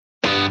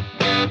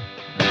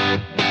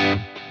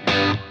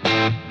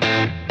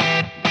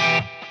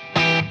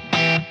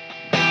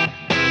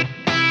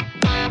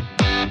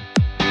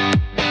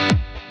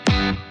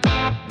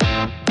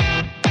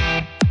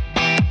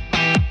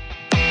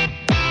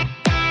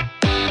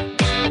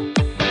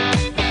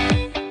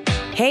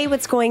Hey,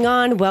 what's going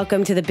on?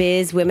 Welcome to the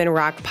Biz Women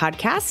Rock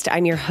podcast.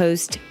 I'm your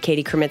host,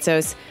 Katie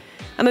Krimitsos.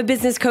 I'm a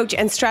business coach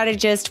and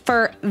strategist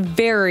for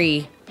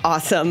very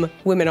awesome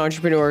women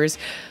entrepreneurs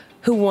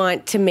who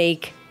want to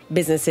make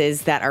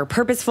businesses that are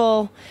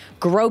purposeful,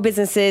 grow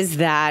businesses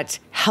that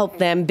help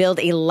them build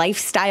a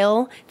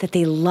lifestyle that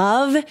they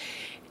love,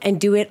 and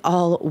do it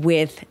all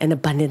with an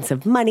abundance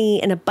of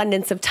money, an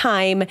abundance of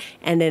time,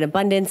 and an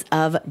abundance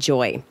of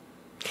joy.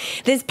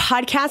 This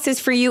podcast is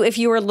for you if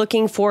you are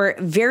looking for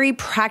very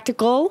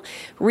practical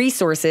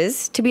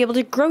resources to be able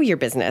to grow your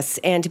business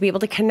and to be able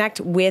to connect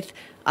with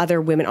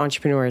other women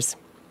entrepreneurs.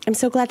 I'm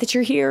so glad that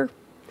you're here.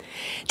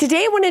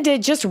 Today, I wanted to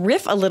just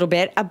riff a little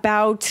bit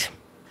about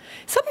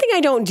something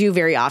I don't do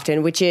very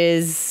often, which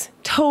is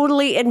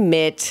totally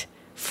admit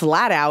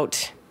flat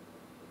out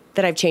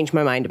that I've changed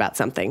my mind about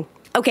something.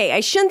 Okay, I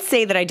shouldn't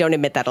say that I don't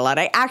admit that a lot.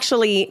 I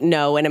actually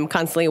know and I'm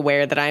constantly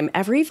aware that I'm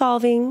ever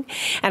evolving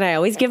and I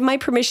always give my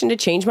permission to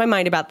change my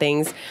mind about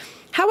things.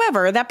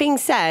 However, that being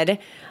said,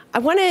 I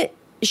want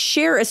to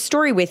share a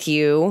story with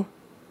you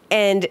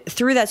and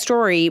through that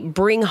story,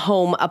 bring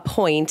home a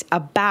point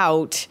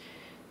about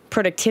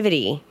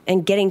productivity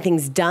and getting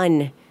things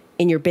done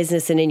in your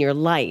business and in your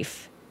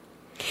life.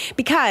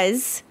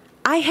 Because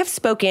I have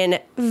spoken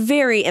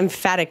very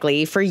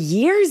emphatically for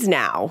years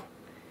now,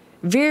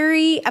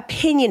 very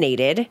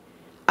opinionated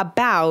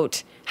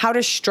about how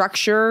to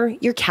structure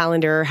your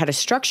calendar, how to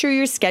structure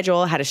your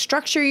schedule, how to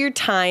structure your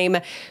time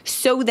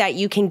so that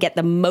you can get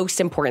the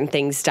most important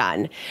things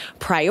done.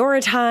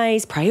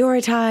 Prioritize,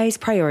 prioritize,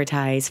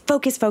 prioritize,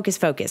 focus, focus,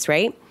 focus,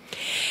 right?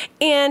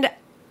 And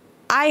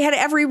I had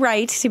every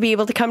right to be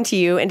able to come to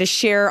you and to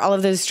share all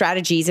of those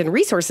strategies and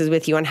resources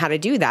with you on how to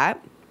do that.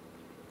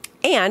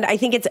 And I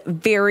think it's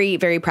very,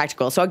 very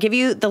practical. So I'll give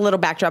you the little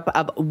backdrop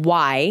of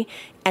why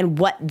and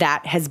what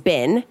that has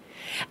been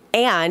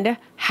and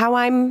how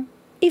I'm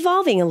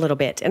evolving a little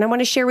bit. And I want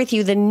to share with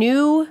you the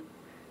new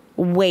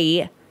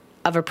way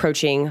of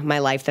approaching my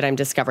life that I'm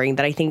discovering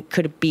that I think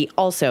could be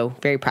also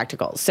very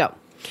practical. So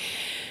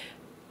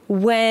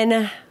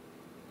when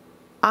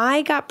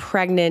I got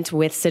pregnant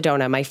with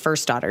Sedona, my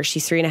first daughter,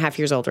 she's 3.5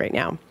 years old right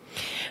now,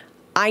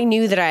 I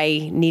knew that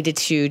I needed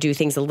to do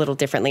things a little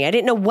differently. I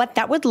didn't know what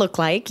that would look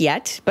like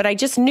yet, but I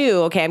just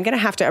knew, okay, I'm going to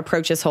have to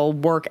approach this whole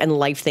work and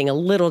life thing a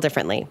little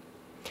differently.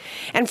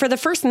 And for the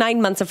first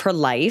 9 months of her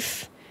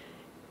life,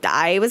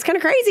 I was kind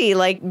of crazy,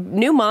 like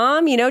new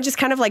mom, just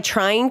kind of like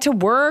trying to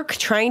work,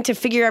 trying to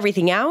figure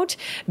everything out.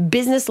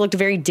 Business looked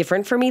very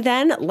different for me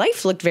then.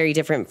 Life looked very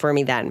different for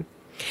me then.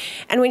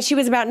 And when she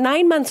was about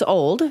 9 months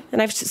old,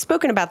 and I've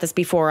spoken about this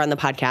before on the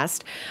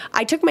podcast,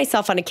 I took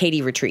myself on a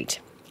Katie retreat.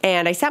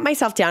 And I sat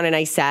myself down and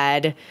I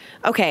said,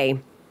 okay,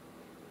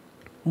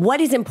 what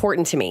is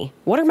important to me?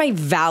 What are my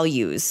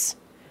values?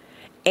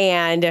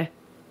 And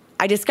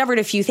I discovered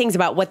a few things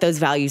about what those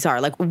values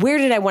are. Like, where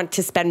did I want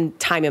to spend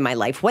time in my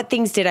life? What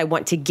things did I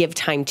want to give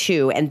time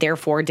to? And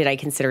therefore, did I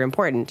consider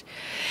important?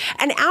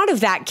 And out of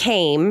that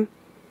came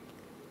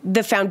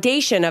the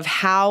foundation of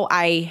how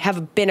I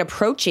have been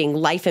approaching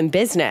life and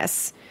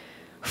business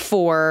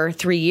for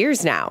 3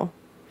 years now.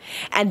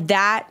 And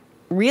that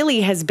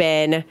really has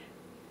been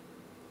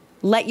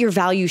let your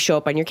values show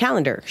up on your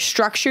calendar.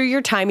 Structure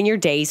your time in your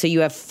day so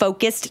you have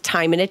focused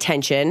time and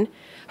attention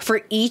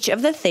for each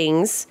of the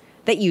things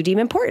that you deem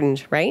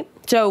important, right?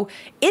 So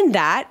in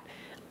that,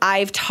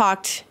 I've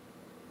talked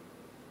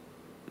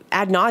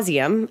ad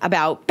nauseum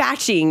about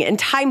batching and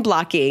time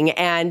blocking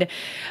and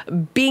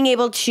being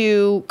able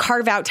to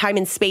carve out time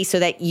and space so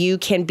that you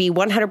can be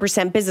 100%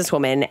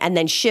 businesswoman and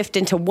then shift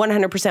into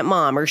 100%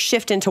 mom or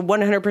shift into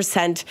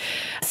 100%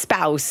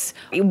 spouse,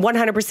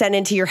 100%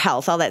 into your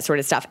health, all that sort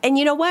of stuff. And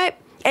you know what?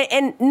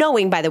 And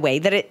knowing, by the way,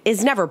 that it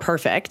is never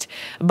perfect,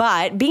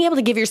 but being able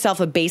to give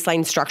yourself a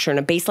baseline structure and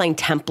a baseline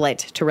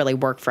template to really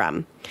work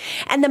from.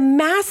 And the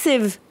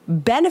massive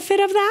benefit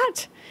of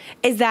that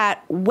is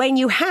that when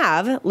you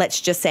have,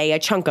 let's just say, a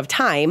chunk of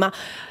time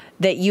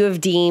that you have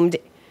deemed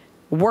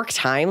work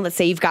time, let's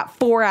say you've got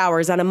 4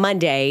 hours on a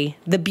Monday,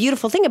 the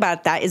beautiful thing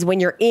about that is when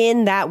you're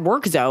in that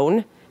work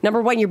zone,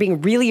 number one, you're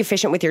being really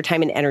efficient with your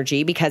time and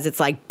energy because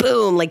it's like,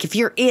 boom, like if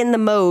you're in the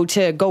mode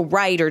to go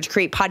write or to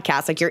create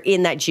podcasts, like you're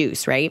in that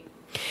juice, right?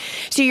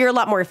 So you're a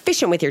lot more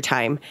efficient with your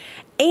time.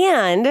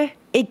 And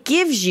it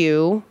gives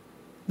you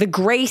the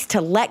grace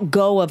to let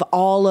go of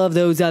all of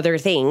those other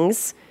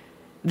things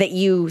that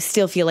you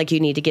still feel like you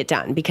need to get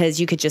done because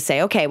you could just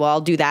say, okay, well, I'll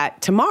do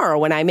that tomorrow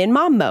when I'm in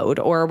mom mode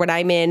or when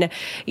I'm in,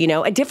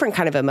 a different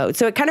kind of a mode.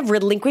 So it kind of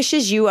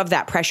relinquishes you of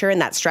that pressure and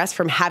that stress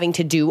from having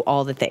to do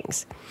all the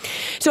things.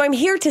 So I'm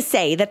here to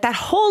say that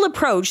whole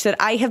approach that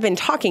I have been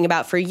talking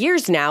about for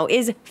years now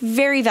is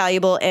very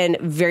valuable and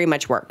very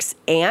much works.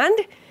 And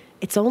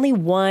it's only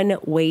one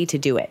way to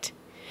do it.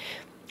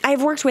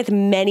 I've worked with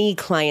many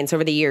clients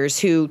over the years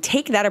who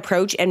take that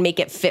approach and make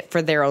it fit for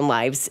their own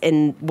lives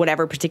in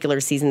whatever particular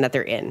season that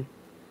they're in.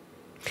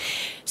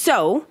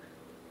 So,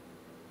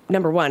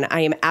 number one,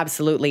 I am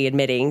absolutely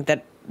admitting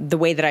that the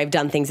way that I've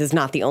done things is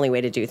not the only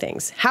way to do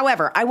things.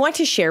 However, I want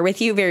to share with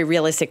you very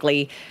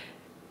realistically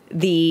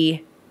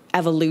the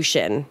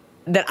evolution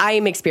that I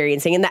am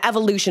experiencing and the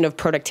evolution of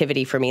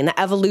productivity for me and the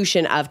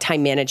evolution of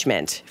time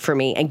management for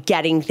me and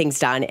getting things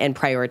done and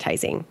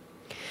prioritizing.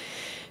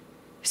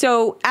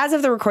 So as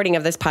of the recording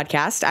of this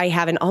podcast, I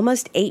have an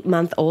almost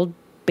 8-month-old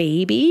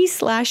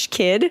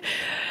baby/kid.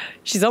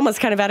 She's almost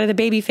kind of out of the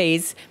baby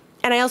phase.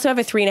 And I also have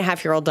a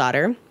 3.5-year-old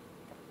daughter.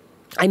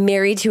 I'm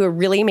married to a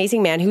really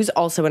amazing man who's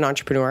also an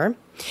entrepreneur.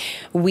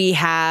 We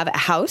have a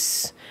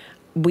house.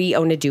 We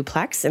own a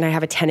duplex, and I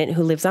have a tenant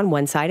who lives on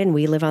one side and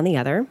we live on the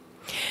other.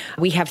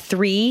 We have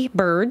 3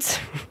 birds.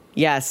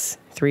 Yes,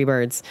 3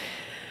 birds.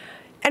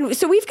 And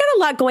so we've got a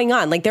lot going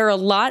on. Like there are a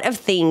lot of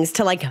things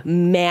to like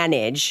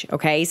manage.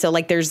 Okay. So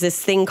like there's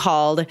this thing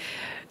called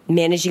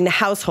managing the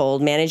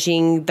household,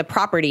 managing the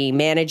property,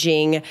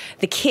 managing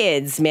the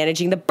kids,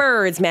 managing the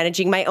birds,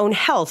 managing my own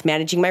health,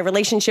 managing my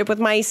relationship with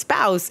my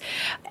spouse.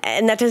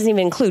 And that doesn't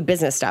even include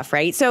business stuff,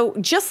 right? So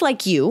just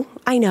like you,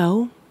 I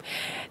know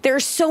there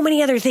are so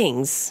many other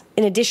things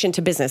in addition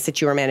to business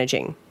that you are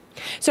managing.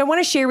 So I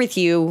want to share with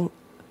you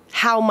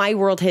how my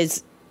world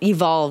has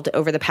evolved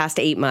over the past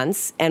 8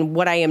 months and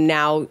what I am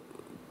now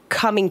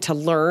coming to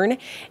learn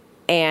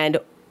and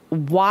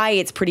why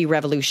it's pretty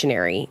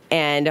revolutionary.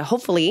 And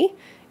hopefully,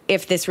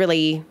 if this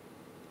really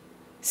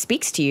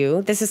speaks to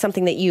you, this is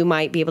something that you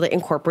might be able to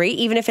incorporate,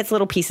 even if it's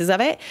little pieces of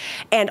it.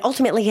 And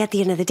ultimately, at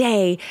the end of the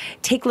day,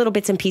 take little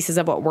bits and pieces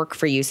of what work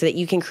for you so that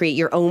you can create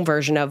your own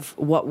version of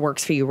what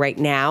works for you right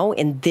now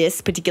in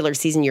this particular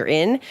season you're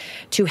in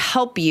to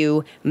help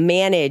you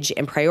manage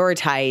and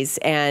prioritize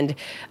and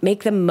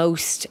make the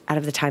most out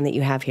of the time that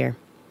you have here.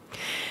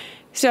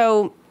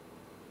 So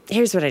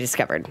here's what I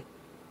discovered.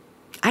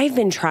 I've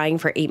been trying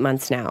for 8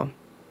 months now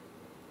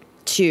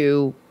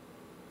to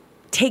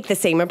take the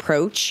same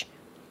approach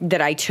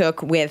that I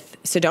took with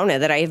Sedona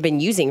that I have been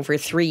using for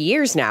 3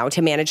 years now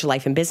to manage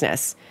life and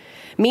business.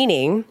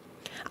 Meaning,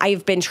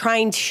 I've been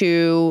trying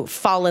to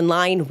fall in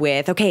line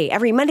with, okay,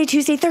 every Monday,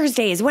 Tuesday,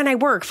 Thursday is when I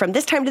work from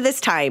this time to this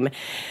time.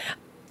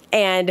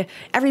 And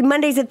every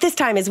Mondays at this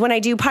time is when I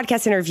do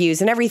podcast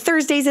interviews. And every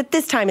Thursdays at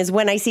this time is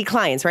when I see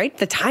clients, right?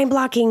 The time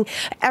blocking.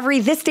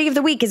 Every this day of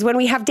the week is when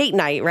we have date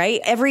night,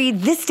 right? Every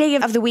this day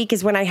of the week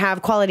is when I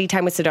have quality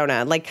time with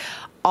Sedona. Like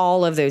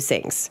all of those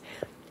things.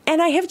 And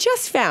I have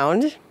just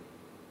found,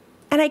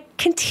 and I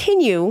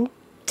continue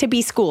to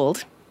be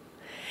schooled,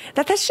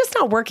 that that's just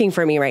not working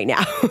for me right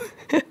now.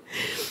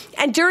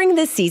 And during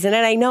this season,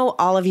 and I know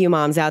all of you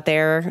moms out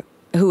there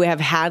who have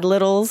had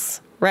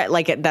littles, right,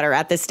 like that are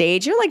at this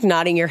stage, you're like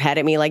nodding your head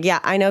at me like, yeah,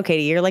 I know,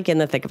 Katie, you're like in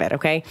the thick of it,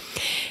 okay?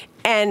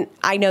 And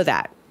I know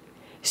that.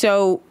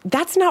 So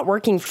that's not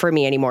working for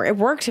me anymore. It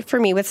worked for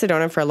me with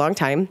Sedona for a long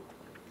time,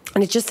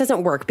 and it just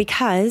doesn't work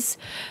because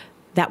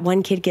that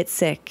one kid gets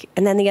sick,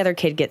 and then the other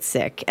kid gets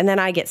sick, and then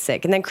I get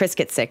sick, and then Chris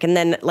gets sick, and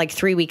then like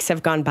 3 weeks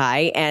have gone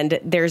by, and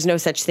there's no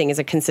such thing as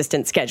a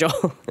consistent schedule.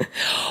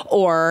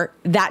 Or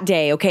that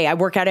day, okay, I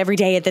work out every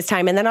day at this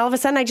time, and then all of a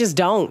sudden I just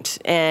don't,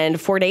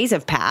 and 4 days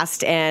have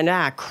passed, and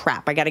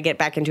crap, I got to get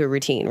back into a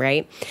routine,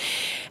 right?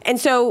 And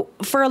so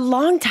for a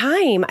long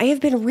time, I have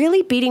been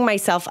really beating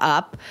myself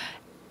up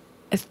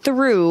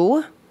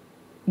through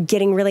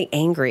getting really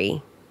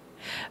angry,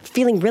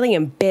 feeling really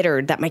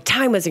embittered that my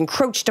time was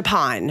encroached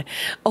upon,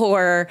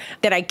 or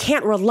that I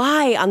can't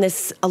rely on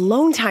this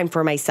alone time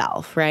for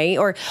myself, right?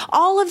 Or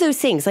all of those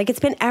things. Like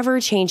it's been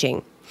ever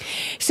changing.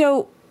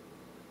 So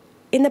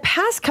in the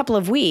past couple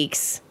of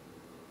weeks,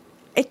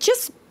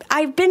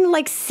 I've been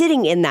like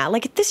sitting in that,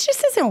 like this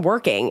just isn't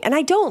working. And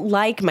I don't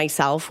like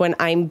myself when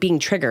I'm being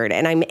triggered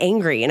and I'm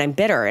angry and I'm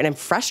bitter and I'm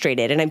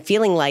frustrated and I'm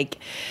feeling like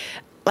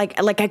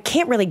I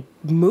can't really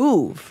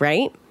move,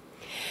 right?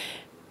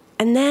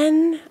 And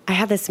then I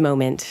had this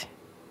moment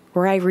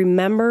where I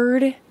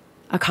remembered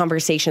a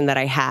conversation that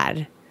I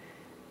had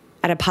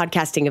at a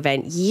podcasting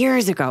event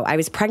years ago. I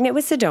was pregnant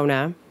with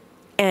Sedona,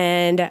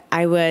 and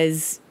I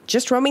was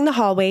just roaming the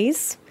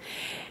hallways,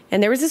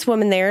 and there was this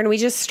woman there, and we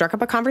just struck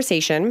up a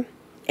conversation,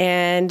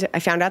 and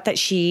I found out that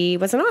she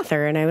was an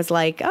author, and I was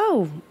like,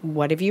 oh,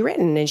 what have you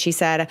written? And she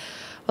said,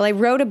 well, I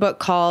wrote a book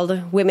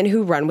called Women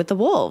Who Run with the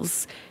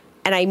Wolves.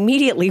 And I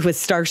immediately was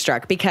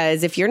starstruck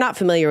because if you're not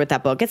familiar with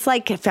that book, it's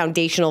like a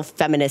foundational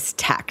feminist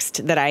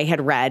text that I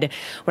had read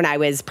when I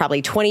was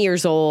probably 20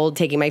 years old,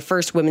 taking my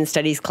first women's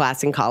studies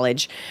class in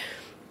college.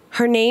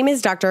 Her name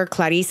is Dr.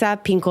 Clarissa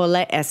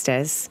Pinkola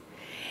Estes.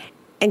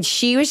 And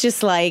she was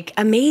just like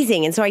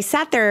amazing. And so I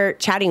sat there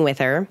chatting with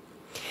her.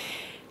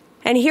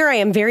 And here I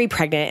am very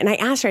pregnant. And I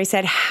asked her, I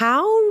said,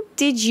 how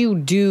did you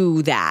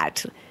do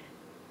that?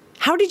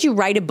 How did you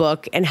write a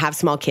book and have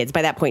small kids?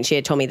 By that point, she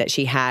had told me that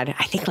she had,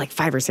 I think like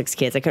 5 or 6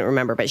 kids. I couldn't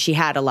remember, but she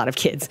had a lot of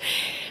kids.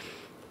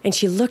 And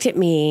she looked at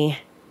me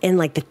in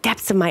like the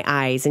depths of my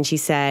eyes and she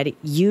said,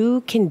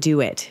 you can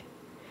do it.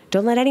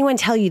 Don't let anyone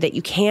tell you that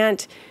you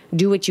can't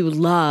do what you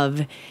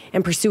love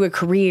and pursue a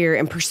career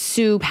and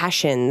pursue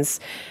passions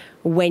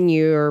when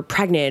you're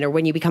pregnant or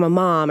when you become a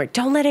mom. Or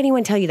don't let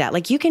anyone tell you that.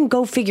 Like you can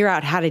go figure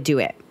out how to do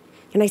it.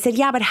 And I said,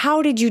 yeah, but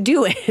how did you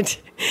do it?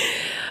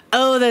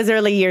 Oh, those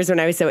early years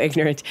when I was so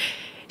ignorant.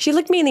 She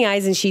looked me in the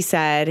eyes and she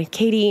said,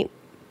 Katie,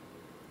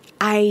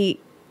 I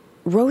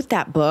wrote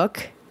that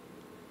book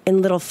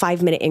in little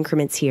 5-minute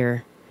increments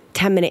here,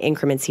 10-minute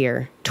increments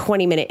here,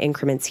 20-minute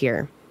increments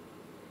here.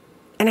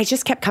 And I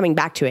just kept coming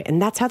back to it.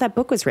 And that's how that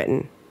book was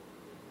written.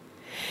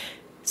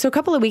 So a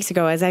couple of weeks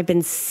ago, as I've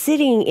been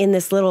sitting in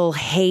this little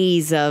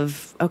haze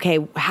of,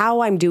 okay,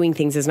 how I'm doing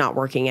things is not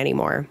working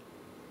anymore,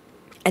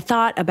 I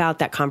thought about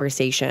that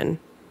conversation.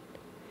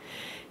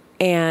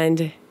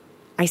 And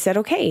I said,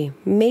 okay,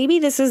 maybe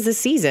this is the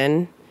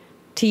season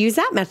to use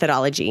that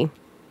methodology.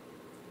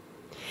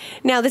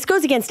 Now, this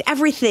goes against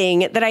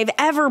everything that I've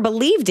ever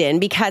believed in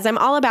because I'm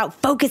all about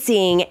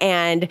focusing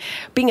and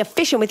being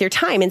efficient with your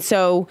time. And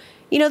so,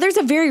 there's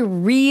a very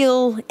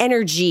real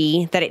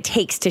energy that it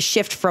takes to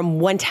shift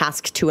from one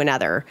task to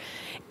another,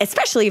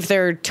 especially if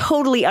they're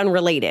totally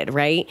unrelated,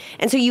 right?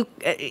 And so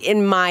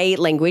in my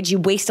language, you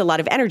waste a lot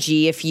of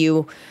energy if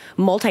you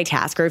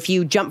multitask or if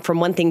you jump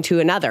from one thing to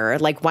another.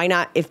 Like, why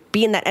not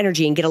be in that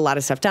energy and get a lot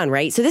of stuff done,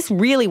 right? So this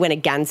really went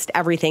against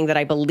everything that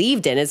I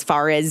believed in as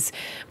far as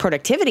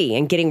productivity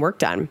and getting work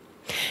done.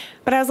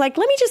 But I was like,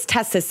 let me just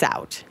test this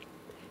out.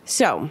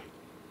 So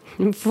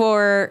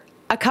for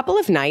a couple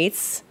of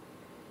nights,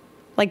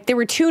 like there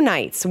were 2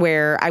 nights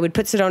where I would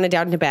put Sedona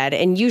down to bed,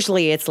 and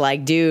usually it's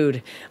like,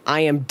 dude, I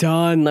am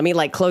done. Let me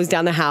close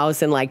down the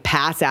house and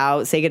pass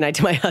out, say goodnight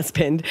to my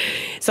husband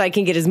so I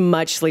can get as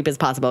much sleep as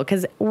possible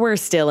because we're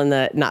still in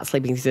the not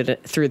sleeping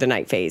through the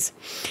night phase.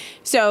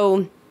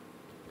 So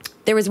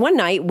there was one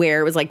night where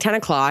it was 10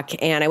 o'clock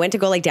and I went to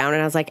go lay down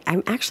and I was like,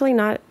 I'm actually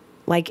not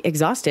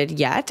exhausted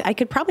yet. I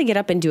could probably get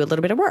up and do a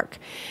little bit of work,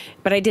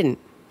 but I didn't.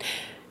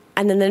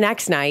 And then the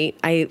next night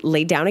I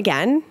laid down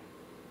again,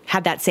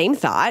 had that same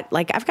thought,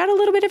 I've got a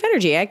little bit of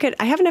energy.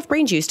 I have enough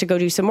brain juice to go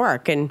do some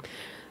work.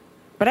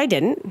 But I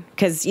didn't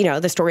because,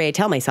 the story I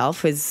tell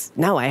myself is,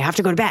 no, I have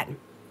to go to bed.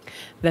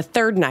 The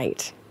third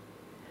night,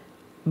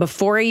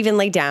 before I even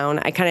laid down,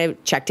 I kind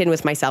of checked in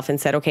with myself and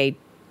said, okay,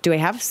 do I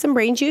have some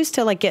brain juice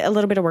to get a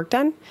little bit of work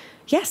done?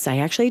 Yes, I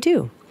actually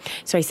do.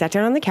 So I sat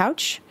down on the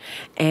couch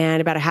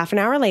and about a half an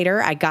hour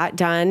later, I got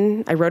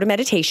done. I wrote a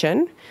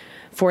meditation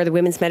for the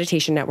Women's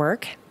Meditation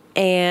Network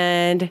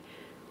and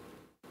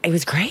it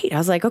was great. I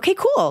was like, okay,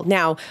 cool.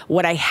 Now,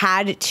 what I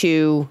had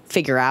to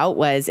figure out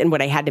and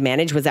what I had to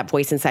manage was that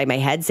voice inside my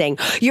head saying,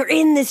 you're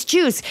in this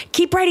juice.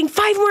 Keep writing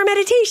 5 more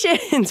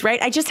meditations, right?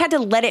 I just had to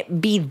let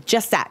it be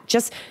just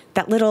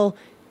that little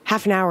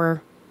half an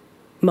hour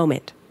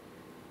moment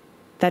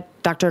that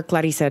Dr.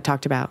 Clarissa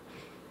talked about,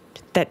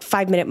 that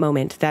 5-minute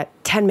moment, that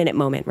 10-minute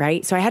moment,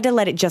 right? So I had to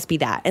let it just be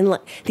that. And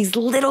these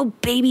little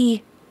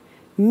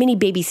mini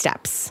baby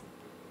steps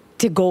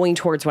to going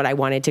towards what I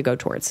wanted to go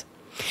towards.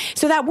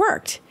 So that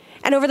worked.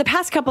 And over the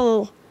past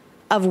couple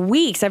of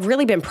weeks, I've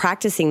really been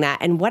practicing that.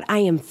 And what I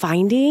am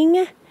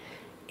finding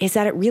is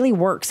that it really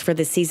works for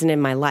this season in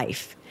my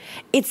life.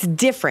 It's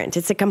different.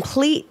 It's a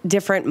complete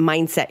different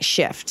mindset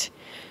shift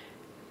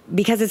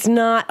because it's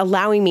not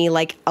allowing me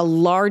a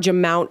large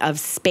amount of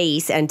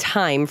space and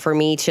time for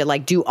me to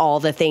do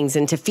all the things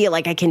and to feel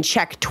like I can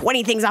check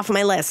 20 things off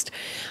my list.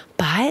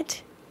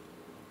 But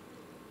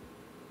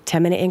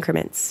 10-minute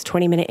increments,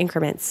 20-minute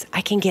increments, I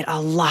can get a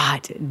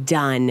lot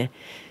done.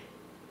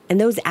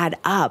 And those add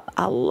up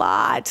a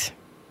lot.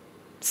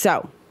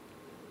 So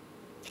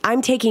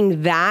I'm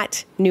taking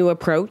that new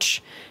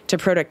approach to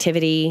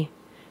productivity,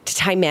 to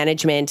time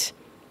management,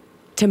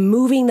 to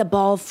moving the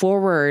ball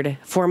forward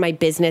for my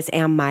business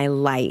and my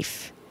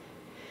life.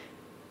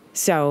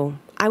 So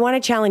I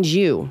want to challenge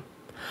you.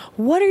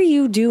 What are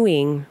you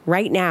doing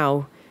right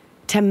now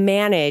to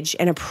manage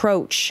and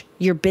approach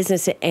your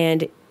business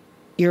and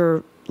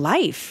your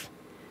life?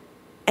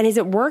 And is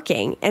it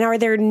working? And are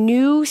there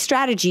new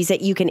strategies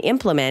that you can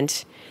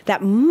implement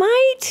that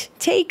might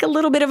take a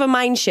little bit of a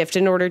mind shift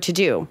in order to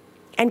do?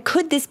 And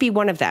could this be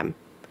one of them?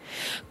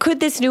 Could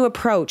this new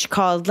approach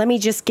called, let me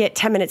just get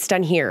 10 minutes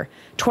done here,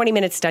 20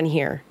 minutes done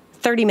here,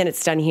 30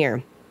 minutes done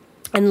here,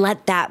 and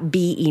let that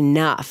be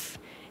enough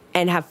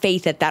and have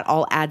faith that that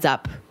all adds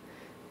up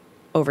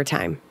over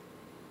time?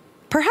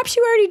 Perhaps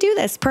you already do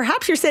this.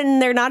 Perhaps you're sitting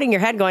there nodding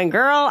your head going,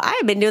 girl,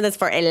 I've been doing this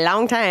for a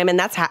long time and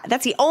that's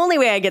the only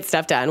way I get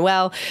stuff done.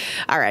 Well,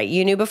 all right,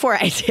 you knew before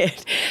I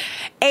did.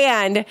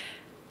 And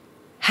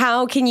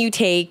how can you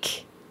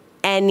take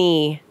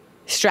any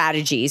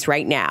strategies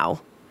right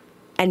now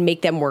and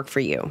make them work for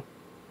you?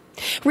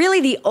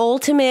 Really, the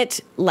ultimate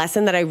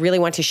lesson that I really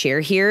want to share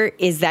here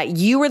is that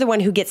you are the one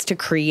who gets to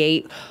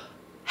create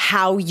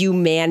how you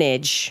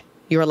manage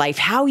your life,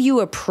 how you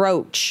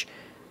approach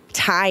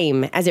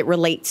time as it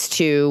relates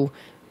to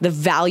the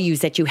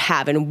values that you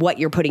have and what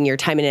you're putting your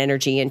time and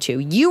energy into.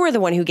 You are the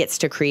one who gets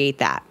to create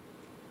that.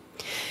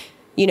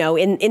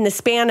 In the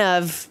span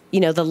of,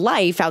 the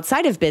life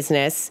outside of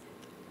business,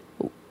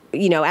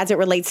 as it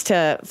relates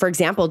to, for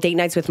example, date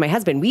nights with my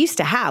husband, we used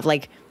to have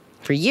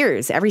for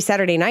years, every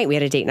Saturday night we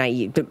had a date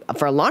night.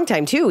 For a long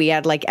time too, we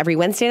had every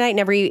Wednesday night and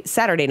every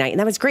Saturday night. And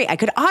that was great. I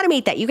could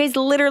automate that. You guys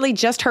literally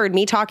just heard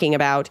me talking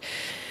about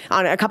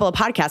on a couple of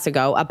podcasts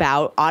ago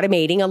about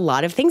automating a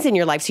lot of things in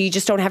your life. So you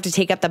just don't have to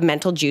take up the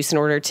mental juice in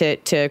order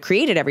to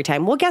create it every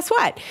time. Well, guess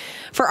what?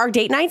 For our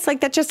date nights,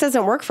 that just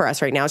doesn't work for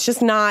us right now. It's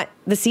just not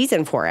the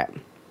season for it.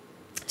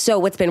 So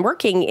what's been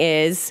working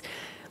is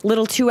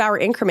little 2-hour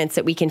increments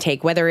that we can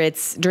take, whether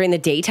it's during the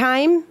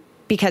daytime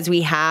because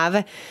we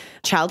have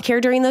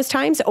childcare during those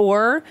times,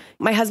 or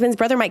my husband's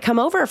brother might come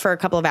over for a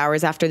couple of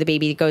hours after the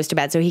baby goes to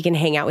bed so he can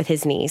hang out with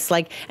his niece.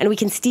 And we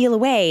can steal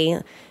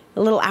away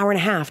a little hour and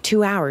a half,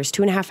 2 hours,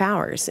 2.5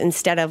 hours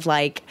instead of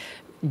like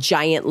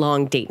giant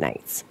long date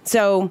nights.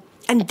 So,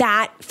 and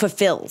that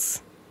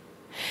fulfills.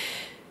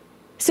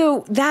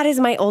 So that is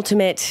my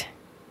ultimate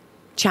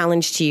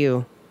challenge to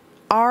you.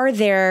 Are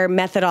there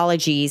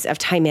methodologies of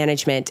time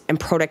management and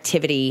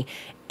productivity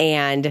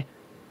and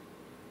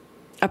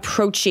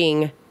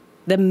approaching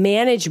the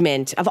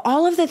management of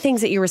all of the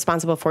things that you're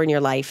responsible for in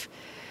your life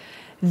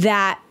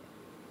that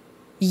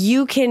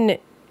you can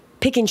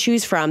pick and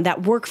choose from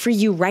that work for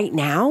you right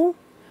now,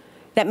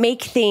 that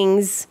make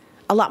things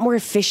a lot more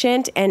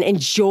efficient and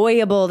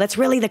enjoyable? That's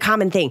really the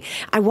common thing.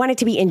 I want it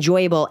to be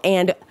enjoyable.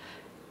 And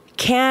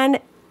can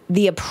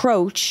the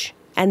approach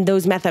and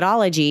those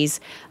methodologies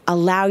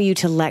allow you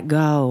to let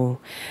go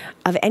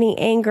of any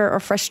anger or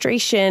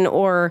frustration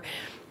or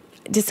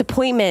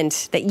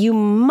disappointment that you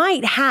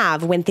might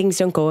have when things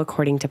don't go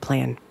according to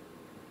plan?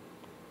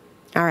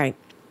 All right.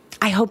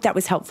 I hope that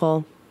was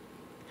helpful.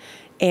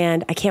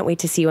 And I can't wait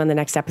to see you on the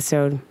next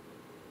episode.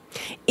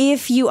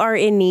 If you are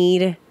in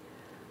need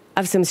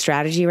of some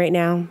strategy right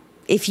now,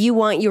 if you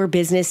want your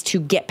business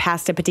to get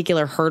past a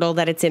particular hurdle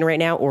that it's in right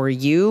now, or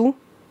you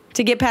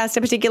to get past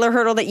a particular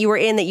hurdle that you are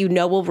in that you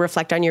know will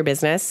reflect on your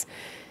business,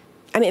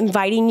 I'm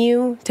inviting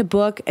you to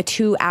book a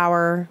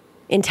 2-hour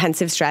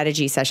intensive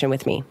strategy session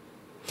with me.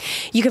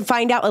 You can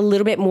find out a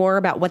little bit more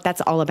about what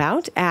that's all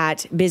about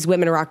at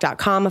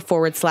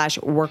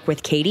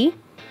bizwomenrock.com/workwithkatie.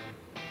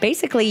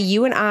 Basically,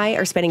 you and I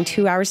are spending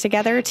 2 hours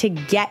together to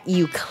get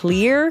you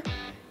clear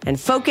and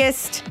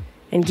focused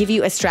and give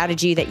you a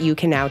strategy that you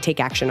can now take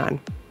action on.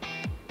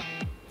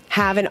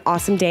 Have an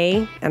awesome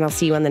day, and I'll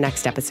see you on the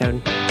next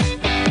episode.